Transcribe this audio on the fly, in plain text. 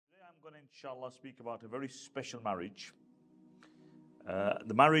inshallah, speak about a very special marriage.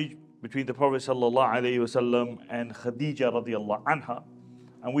 The marriage between the Prophet ﷺ and Khadija radiallahu anha.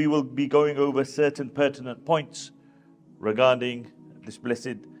 And we will be going over certain pertinent points regarding this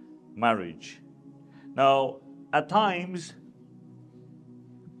blessed marriage. Now, at times,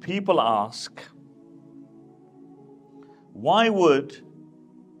 people ask, why would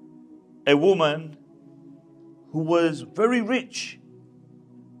a woman who was very rich,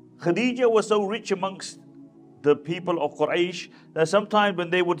 Khadija was so rich amongst the people of Quraysh that sometimes when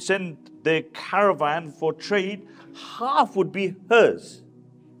they would send their caravan for trade, half would be hers.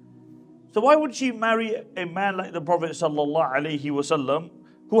 So why would she marry a man like the Prophet ﷺ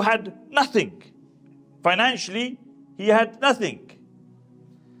who had nothing? Financially, he had nothing.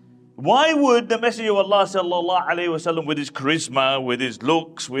 Why would the Messenger of Allah ﷺ, with his charisma, with his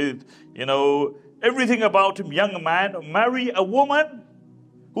looks, with everything about him, young man, marry a woman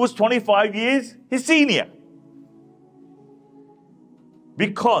who was 25 years his senior?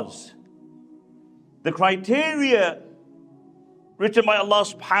 Because the criteria written by Allah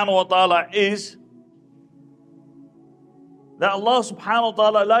subhanahu wa ta'ala is that Allah subhanahu wa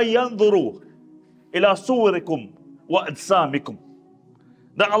ta'ala la yanzuru ila suwarikum wa ajsamikum.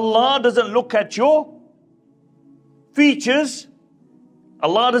 That Allah doesn't look at your features,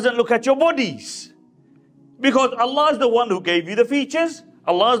 Allah doesn't look at your bodies. Because Allah is the one who gave you the features,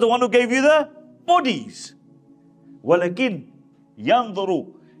 Allah is the one who gave you the bodies. وَلَكِنْ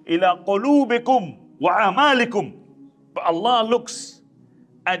يَنظُرُ إِلَىٰ قُلُوبِكُمْ وَأَعْمَالِكُمْ. But Allah looks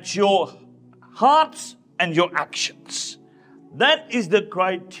at your hearts and your actions. That is the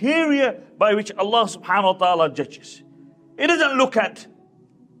criteria by which Allah subhanahu wa ta'ala judges. He doesn't look at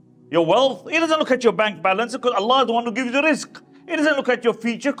your wealth. He doesn't look at your bank balance because Allah is the one who gives you the rizq. He doesn't look at your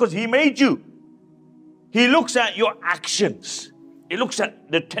feature because He made you. He looks at your actions. He looks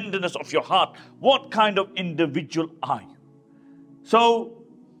at the tenderness of your heart. What kind of individual are you? So,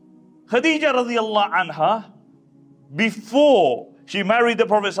 Khadija radiallahu anha, before she married the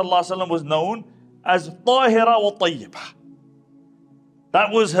Prophet ﷺ, was known as Tahira wa Tayyibah.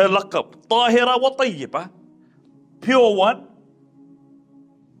 That was her laqab. Tahira wa Tayyibah. Pure one,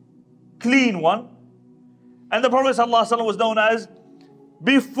 clean one. And the Prophet ﷺ was known as,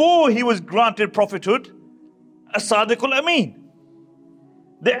 before he was granted prophethood, as-Sadiqul Ameen.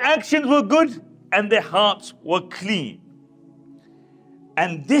 Their actions were good and their hearts were clean.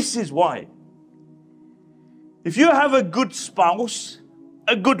 And this is why, if you have a good spouse,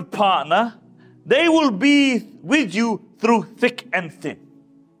 a good partner, they will be with you through thick and thin.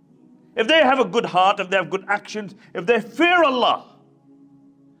 If they have a good heart, if they have good actions, if they fear Allah,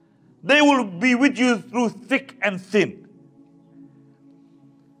 they will be with you through thick and thin.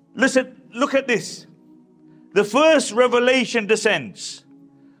 Listen, look at this. The first revelation descends.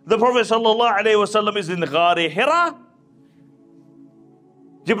 The Prophet ﷺ is in Ghar Hira.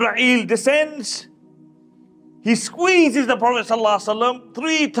 Jibreel descends. He squeezes the Prophet ﷺ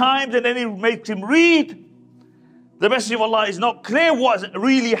 3 times and then he makes him read. The Messenger of Allah is not clear what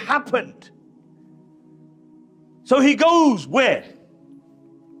really happened. So he goes where?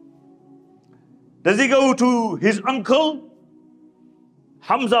 Does he go to his uncle?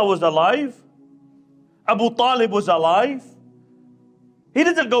 Hamza was alive. Abu Talib was alive. He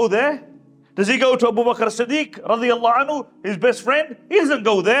doesn't go there. Does he go to Abu Bakr as-Siddiq radiyallahu anhu, his best friend? He doesn't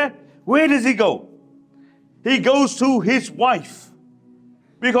go there. Where does he go? He goes to his wife.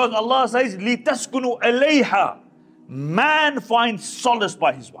 Because Allah says, لِتَسْكُنُوا إِلَيْهَا. Man finds solace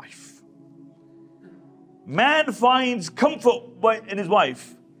by his wife. Man finds comfort in his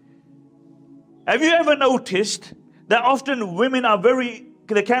wife. Have you ever noticed that often women are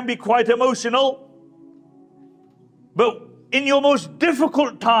they can be quite emotional? But in your most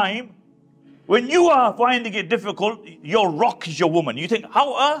difficult time, when you are finding it difficult, your rock is your woman. You think,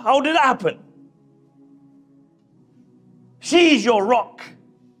 how did that happen? She's your rock.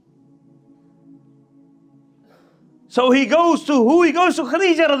 So he goes to who? He goes to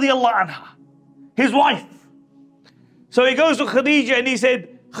Khadija radiallahu anha, his wife. So he goes to Khadija and he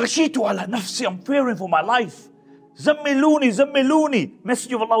said, Khashitu ala nafsi, I'm fearing for my life. Zammiluni, zammiluni.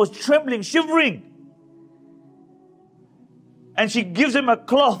 Messenger of Allah was trembling, shivering. And she gives him a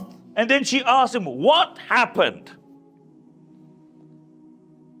cloth. And then she asks him, what happened?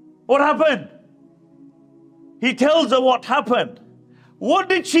 What happened? He tells her what happened. What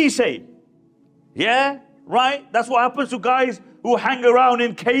did she say? Yeah, right? That's what happens to guys who hang around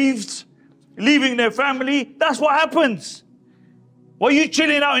in caves, leaving their family. That's what happens. What are you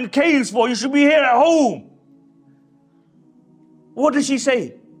chilling out in caves for? You should be here at home. What did she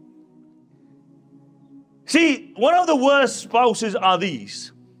say? See, one of the worst spouses are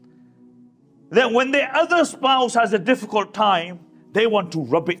these. that when their other spouse has a difficult time, they want to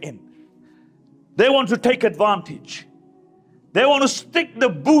rub it in. They want to take advantage. They want to stick the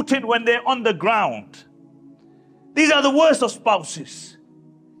boot in when they're on the ground. These are the worst of spouses.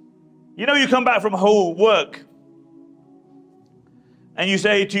 You know, you come back from home, work, and you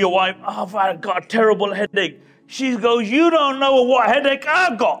say to your wife, oh, I've got a terrible headache. She goes, you don't know what headache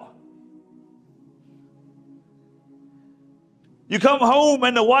I've got. You come home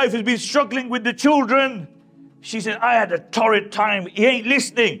and the wife has been struggling with the children. She said, I had a torrid time. He ain't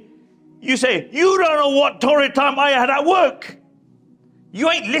listening. You say, you don't know what torrid time I had at work. You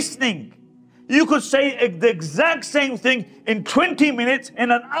ain't listening. You could say the exact same thing in 20 minutes,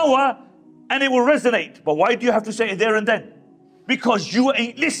 in an hour, and it will resonate. But why do you have to say it there and then? Because you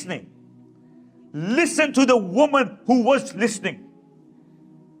ain't listening. Listen to the woman who was listening.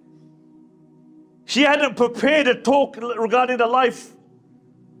 She hadn't prepared a talk regarding the life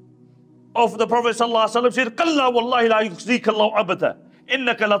of the Prophet ﷺ. She said, "Qalla wallahi la yukhzika Allah abada.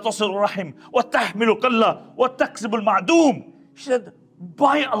 Innaka la tasir rahim wa tahmilu qalla wa taksib al-ma'doom." She said,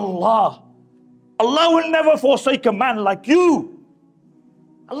 by Allah, Allah will never forsake a man like you.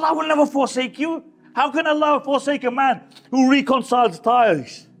 Allah will never forsake you. How can Allah forsake a man who reconciles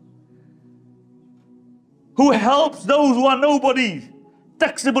ties? Who helps those who are nobodies?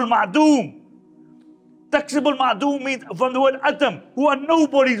 Taksib al-ma'doom. Taksib al-ma'doom means from the word Adam, who are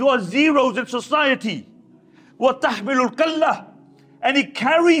nobodies, who are zeros in society. وَتَحْمِلُ الْقَلَّةِ. And he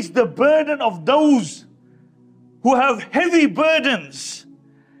carries the burden of those who have heavy burdens.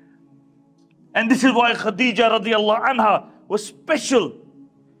 And this is why Khadija radiallahu anha was special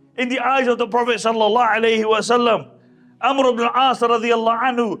in the eyes of the Prophet sallallahu alayhi wa sallam. Amr ibn al-As radiallahu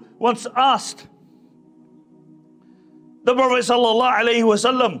anhu once asked the Prophet sallallahu alayhi wa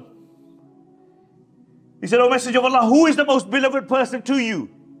sallam, he said, O Messenger of Allah, who is the most beloved person to you?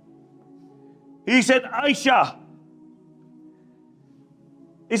 He said, Aisha.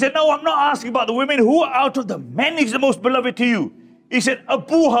 He said, no, I'm not asking about the women. Who out of the men is the most beloved to you? He said,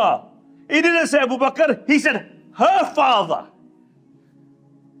 Abuha. He didn't say Abu Bakr. He said, her father.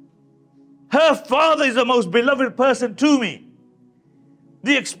 Her father is the most beloved person to me.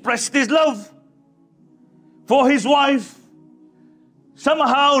 He expressed his love for his wife.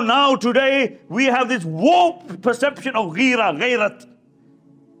 Somehow now today we have this warped perception of ghairat.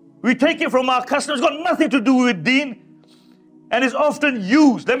 We take it from our customs. It's got nothing to do with deen. And it's often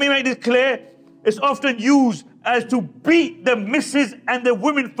used, let me make this clear, it's often used as to beat the misses and the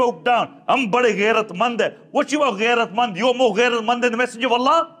women folk down. I'm bade ghairat mand hai. What you are ghairat mand? You're more ghairat mand than the Messenger of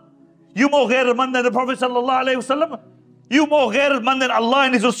Allah? You more ghairat mand than the Prophet sallallahu alayhi wa sallam? You more ghairat mand than Allah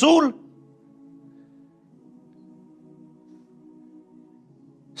and His Rasul?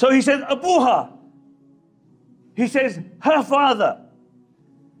 So he says, Abuha. He says, her father.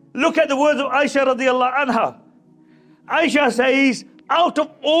 Look at the words of Aisha radiallahu anha. Aisha says, out of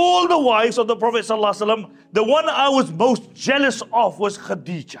all the wives of the Prophet ﷺ, the one I was most jealous of was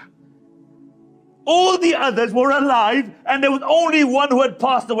Khadija. All the others were alive, and there was only one who had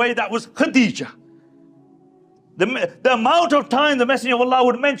passed away, that was Khadija. The amount of time the Messenger of Allah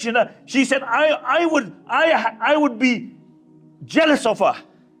would mention her, she said, I would be jealous of her.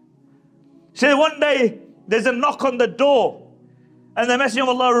 She said, one day, there's a knock on the door, and the Messenger of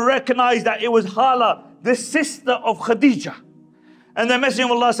Allah recognized that it was Hala, the sister of Khadija. And the Messenger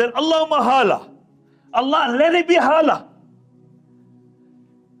of Allah said, Allahumma Hala. Allah, let it be Hala.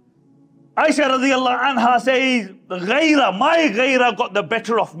 Aisha radiallahu anha says, my ghaira got the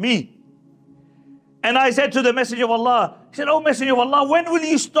better of me. And I said to the Messenger of Allah, he said, oh Messenger of Allah, when will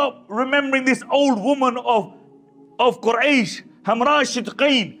you stop remembering this old woman of Quraysh, Hamra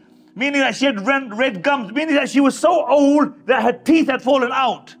Shidqain, meaning that she had red gums, meaning that she was so old that her teeth had fallen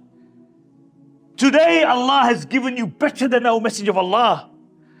out. Today Allah has given you better than our Messenger of Allah.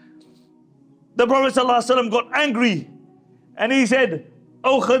 The Prophet ﷺ got angry and he said,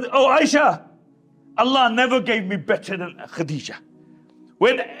 oh Aisha, Allah never gave me better than Khadija.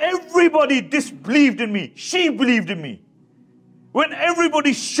 When everybody disbelieved in me, she believed in me. When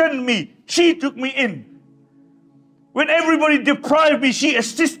everybody shunned me, she took me in. When everybody deprived me, she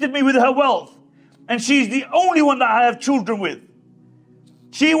assisted me with her wealth. And she's the only one that I have children with.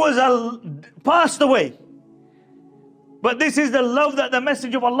 She was passed away. But this is the love that the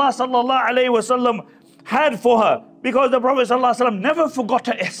Messenger of Allah sallallahu alayhi wasallam had for her. Because the Prophet sallallahu alayhi wasallam never forgot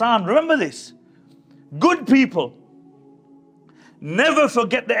her ihsan. Remember this. Good people never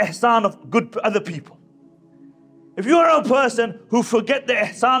forget the ihsan of good other people. If you are a person who forget the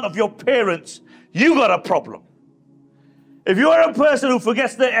ihsan of your parents, you got a problem. If you are a person who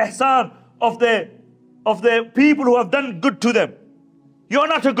forgets the ihsan of the people who have done good to them, you're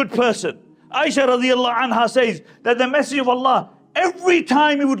not a good person. Aisha radiallahu anha says that the Messenger of Allah, every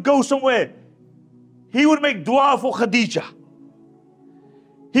time he would go somewhere, he would make dua for Khadija.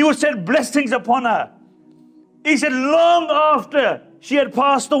 He would send blessings upon her. He said long after she had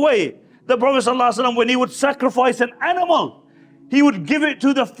passed away, the Prophet ﷺ, when he would sacrifice an animal, he would give it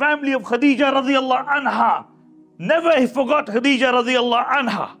to the family of Khadija radiallahu anha. Never he forgot Khadija radiallahu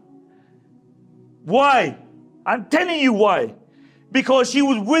anha. Why? I'm telling you why. Because she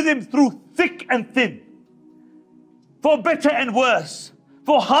was with him through thick and thin. For better and worse.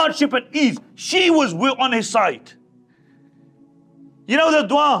 For hardship and ease. She was on his side. You know the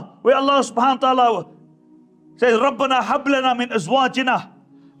dua where Allah subhanahu wa ta'ala says, رَبَّنَا هَبْ لَنَا مِنْ أَزْوَاجِنَا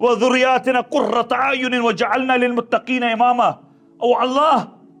وَذُرِّيَّاتِنَا قُرَّةَ أَعْيُنٍ وَجَعَلْنَا لِلْمُتَّقِينَ إِمَامًا. Oh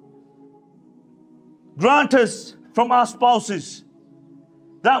Allah, grant us from our spouses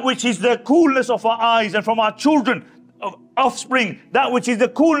that which is the coolness of our eyes, and from our children, of offspring, that which is the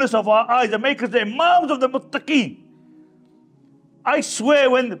coolness of our eyes, and make us the imams of the muttaqeen. I swear,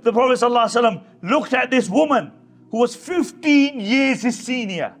 when the Prophet ﷺ looked at this woman who was 15 years his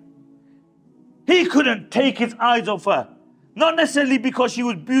senior, he couldn't take his eyes off her. Not necessarily because she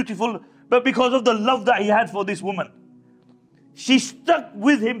was beautiful, but because of the love that he had for this woman. She stuck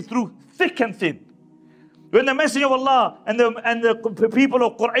with him through thick and thin. When the Messenger of Allah and the people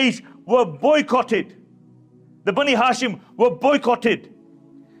of Quraysh were boycotted, the Bani Hashim were boycotted,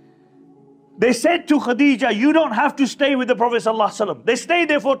 they said to Khadija, you don't have to stay with the Prophet ﷺ. They stayed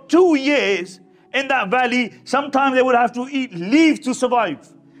there for 2 years in that valley. Sometimes they would have to eat leaves to survive.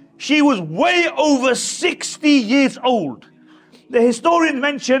 She was way over 60 years old. The historians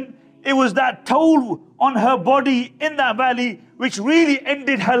mention it was that toll on her body in that valley which really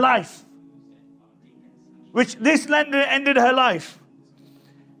ended her life. Which this land ended her life.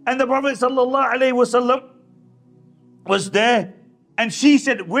 And the Prophet ﷺ was there, and she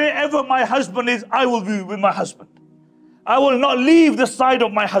said, wherever my husband is, I will be with my husband. I will not leave the side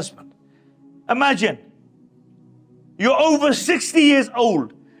of my husband. Imagine, you're over 60 years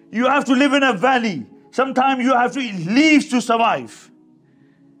old. You have to live in a valley. Sometimes you have to eat leaves to survive.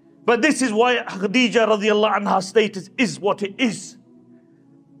 But this is why Khadija radiallahu anha's status is what it is.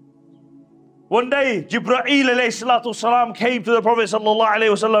 One day, Jibreel alayhi salatu wasalam came to the Prophet sallallahu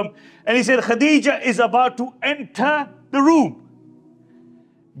alayhi wasallam, and he said, Khadija is about to enter the room.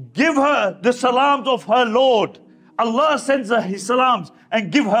 Give her the salams of her Lord. Allah sends her his salams,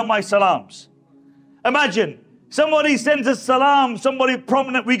 and give her my salams. Imagine, somebody sends a salam, somebody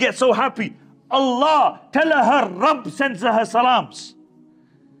prominent, we get so happy. Allah, tell her Rabb sends her salams.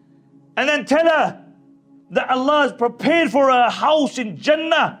 And then tell her that Allah has prepared for her a house in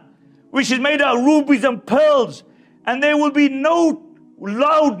Jannah, which is made out of rubies and pearls, and there will be no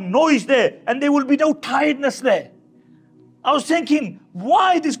loud noise there, and there will be no tiredness there. I was thinking,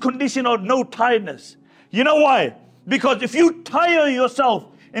 why this condition of no tiredness? You know why? Because if you tire yourself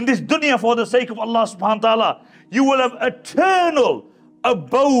in this dunya for the sake of Allah subhanahu wa ta'ala, you will have eternal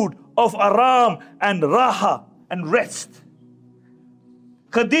abode of aram and raha and rest.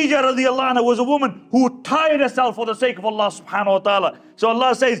 Khadija radiallahu anha was a woman who tired herself for the sake of Allah subhanahu wa ta'ala. So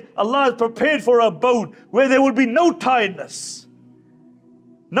Allah says, Allah has prepared for her abode where there will be no tiredness.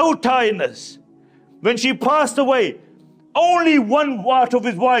 No tiredness. When she passed away, only one out of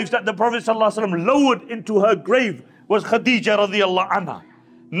his wives that the Prophet ﷺ lowered into her grave was Khadija radiallahu anha.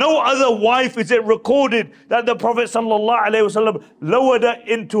 No other wife is it recorded that the Prophet ﷺ lowered her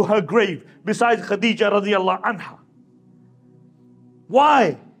into her grave besides Khadija radiallahu anha.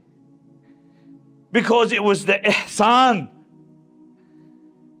 Why? Because it was the ihsan.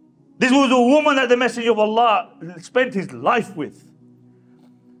 This was a woman that the Messenger of Allah spent his life with.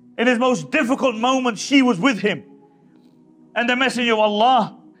 In his most difficult moments, she was with him. And the Messenger of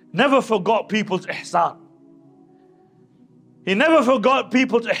Allah never forgot people's ihsan. He never forgot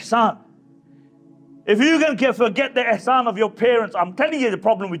people's ihsan. If you can forget the ihsan of your parents, I'm telling you the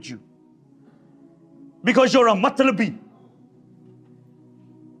problem with you. Because you're a matlabi.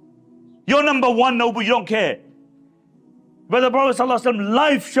 You're number one, no, but you don't care. But the Prophet ﷺ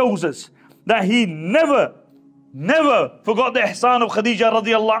life shows us that he never forgot the ihsan of Khadija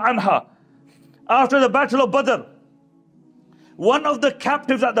radiallahu anha. After the Battle of Badr, one of the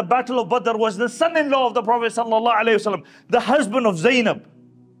captives at the Battle of Badr was the son-in-law of the Prophet ﷺ, the husband of Zainab.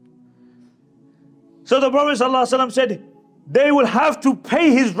 So the Prophet ﷺ said, they will have to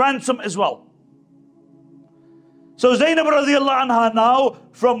pay his ransom as well. So Zainab radiallahu anha now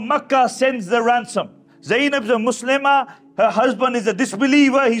from Makkah sends the ransom. Zainab's a Muslimah, her husband is a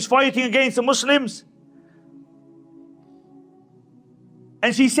disbeliever, he's fighting against the Muslims.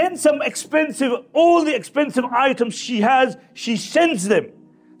 And she sends some all the expensive items she has, she sends them.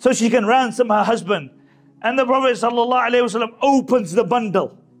 so she can ransom her husband. And the Prophet ﷺ opens the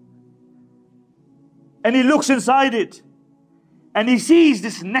bundle. And he looks inside it. And he sees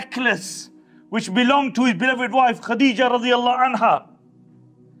this necklace which belonged to his beloved wife Khadija radiallahu anha.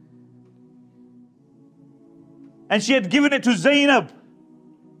 And she had given it to Zainab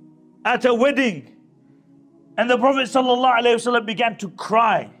at her wedding. And the Prophet ﷺ began to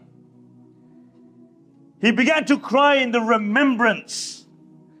cry. He began to cry in the remembrance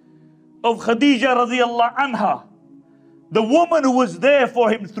of Khadija radiallahu anha, the woman who was there for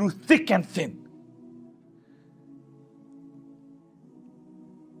him through thick and thin.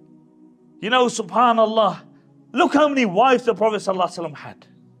 You know, subhanallah, look how many wives the Prophet ﷺ had.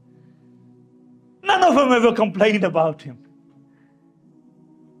 None of them ever complained about him.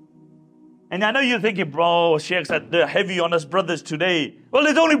 And I know you're thinking, bro, Sheikhs said they're heavy on us brothers today. Well,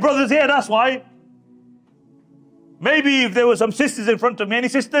 there's only brothers here, that's why. Maybe if there were some sisters in front of me, any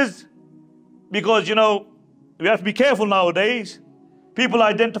sisters? Because, you know, we have to be careful nowadays. People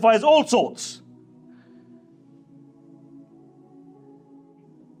identify as all sorts.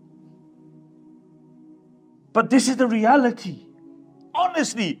 But this is the reality.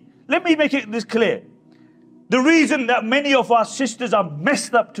 Honestly, let me make this clear. The reason that many of our sisters are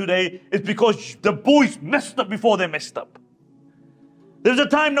messed up today is because the boys messed up before they messed up. There was a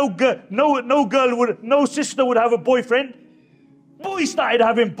time no sister would have a boyfriend. Boys started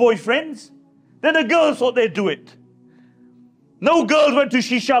having boyfriends. Then the girls thought they'd do it. No girls went to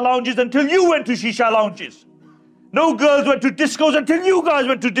shisha lounges until you went to shisha lounges. No girls went to discos until you guys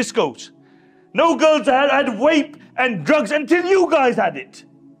went to discos. No girls had vape and drugs until you guys had it.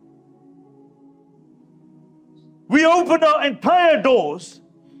 We opened our entire doors.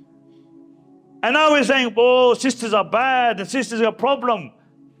 And now we're saying, oh, sisters are bad and sisters are a problem.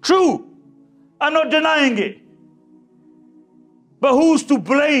 True. I'm not denying it. But who's to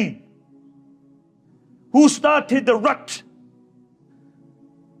blame? Who started the rut?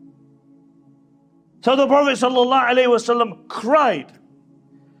 So the Prophet ﷺ cried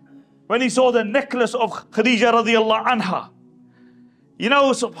when he saw the necklace of Khadija radiallahu anha. You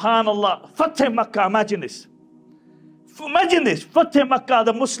know, subhanallah, Fateh Makkah, imagine this. Imagine this, Fateh Makkah,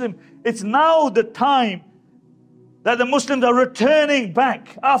 the Muslim, it's now the time that the Muslims are returning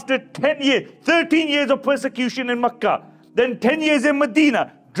back after 10 years, 13 years of persecution in Makkah, then 10 years in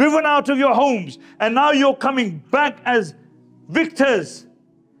Medina, driven out of your homes, and now you're coming back as victors.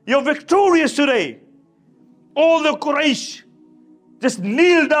 You're victorious today. All the Quraysh just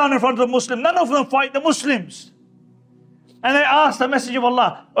kneel down in front of the Muslims. None of them fight the Muslims. And they asked the Messenger of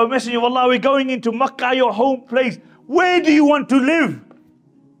Allah, "Oh Messenger of Allah, we're going into Makkah, your home place. Where do you want to live?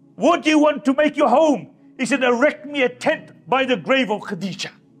 What do you want to make your home?" He said, "Erect me a tent by the grave of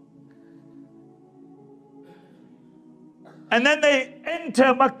Khadija." And then they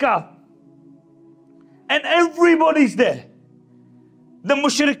enter Makkah. And everybody's there. The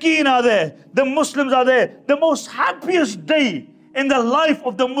mushrikeen are there. The Muslims are there. The most happiest day in the life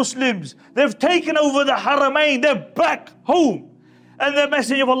of the Muslims. They've taken over the Haramain. They're back home. And the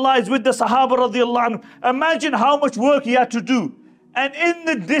Messenger of Allah is with the Sahaba radiallahu anhu. Imagine how much work he had to do. And in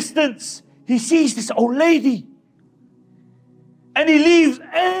the distance, he sees this old lady. And he leaves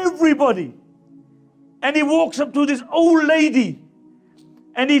everybody. And he walks up to this old lady.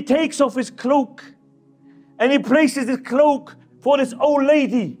 And he takes off his cloak. And he places his cloak for this old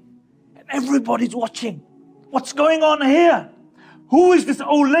lady. And everybody's watching. What's going on here? Who is this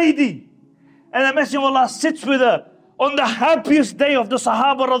old lady? And the Messenger of Allah sits with her on the happiest day of the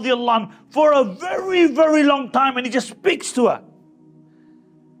Sahaba radiallahu anhu for a very, very long time, and he just speaks to her.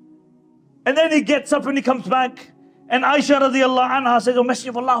 And then he gets up and he comes back, and Aisha radiallahu anha says, "Oh Messenger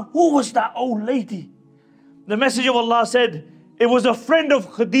of Allah, who was that old lady?" The Messenger of Allah said, "It was a friend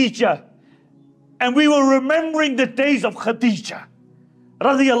of Khadija, and we were remembering the days of Khadija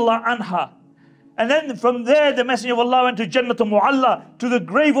radiallahu anha." And then from there, the Messenger of Allah went to Jannatul Mu'alla, to the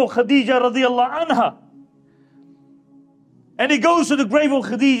grave of Khadija radiallahu anha. And he goes to the grave of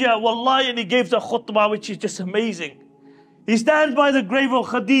Khadija, wallahi, and he gives the khutbah, which is just amazing. He stands by the grave of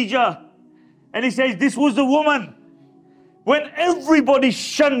Khadija, and he says, "This was the woman. When everybody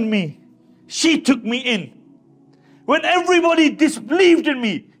shunned me, she took me in. When everybody disbelieved in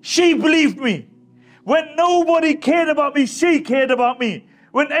me, she believed me. When nobody cared about me, she cared about me.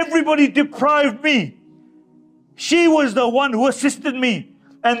 When everybody deprived me, she was the one who assisted me."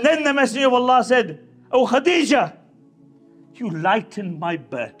 And then the Messenger of Allah said, "Oh Khadija, you lighten my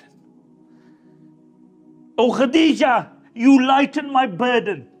burden. Oh Khadija, you lighten my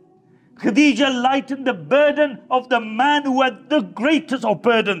burden." Khadija lightened the burden of the man who had the greatest of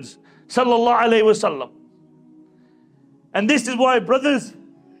burdens, sallallahu alaihi wasallam. And this is why, brothers,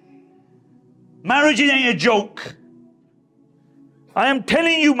 Marriage ain't a joke. I am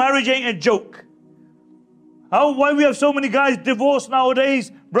telling you, marriage ain't a joke. Why we have so many guys divorced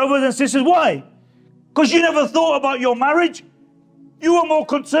nowadays, brothers and sisters? Why? Because you never thought about your marriage. You were more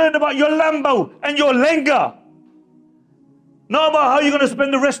concerned about your Lambo and your Lenga. Not about how you're going to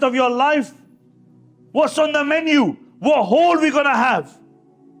spend the rest of your life. What's on the menu? What hall we're going to have?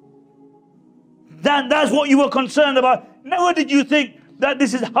 That's what you were concerned about. Never did you think that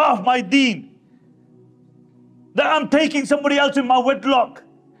this is half my deen. That I'm taking somebody else in my wedlock.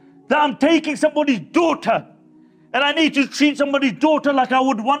 That I'm taking somebody's daughter. And I need to treat somebody's daughter like I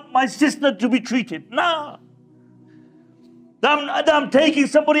would want my sister to be treated. Nah. That I'm taking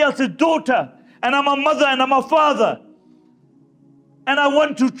somebody else's daughter. And I'm a mother and I'm a father. And I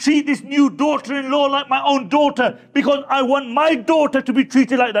want to treat this new daughter-in-law like my own daughter because I want my daughter to be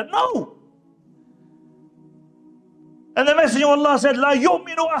treated like that. No. And the Messenger of Allah said, لا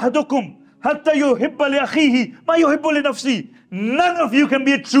يؤمن أحدكم حتى يحب لأخيه ما يحب لنفسه. None of you can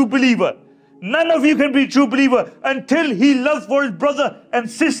be a true believer. None of you can be a true believer until he loves for his brother and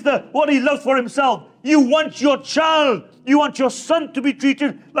sister what he loves for himself. You want your child, you want your son to be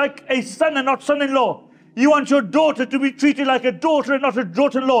treated like a son and not son-in-law. You want your daughter to be treated like a daughter and not a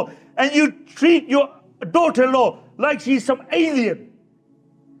daughter-in-law. And you treat your daughter-in-law like she's some alien.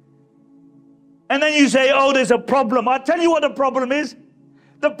 And then you say, oh, there's a problem. I'll tell you what the problem is.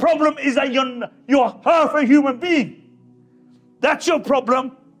 The problem is that you're half a human being. That's your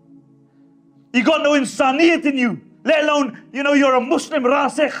problem. You got no insaniyat in you. Let alone, you're a Muslim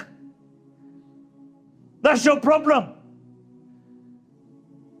rasikh. That's your problem.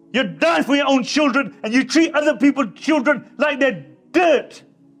 You die for your own children and you treat other people's children like they're dirt.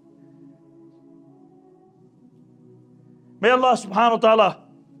 May Allah subhanahu wa ta'ala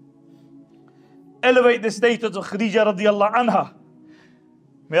elevate the status of Khadija radiallahu anha.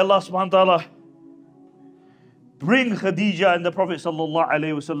 May Allah subhanahu wa ta'ala bring Khadija and the Prophet sallallahu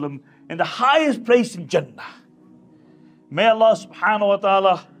alayhi wasallam in the highest place in Jannah. May Allah subhanahu wa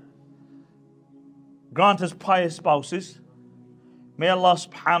ta'ala grant us pious spouses. May Allah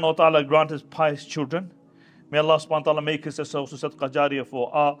subhanahu wa ta'ala grant us pious children. May Allah subhanahu wa ta'ala make us a source of sadaqah jariyah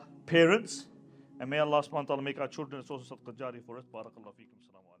for our parents. And may Allah subhanahu wa ta'ala make our children a source of sadaqah jariyah for us. Barakallahu feekum.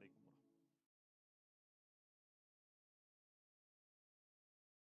 Assalamu alaikum.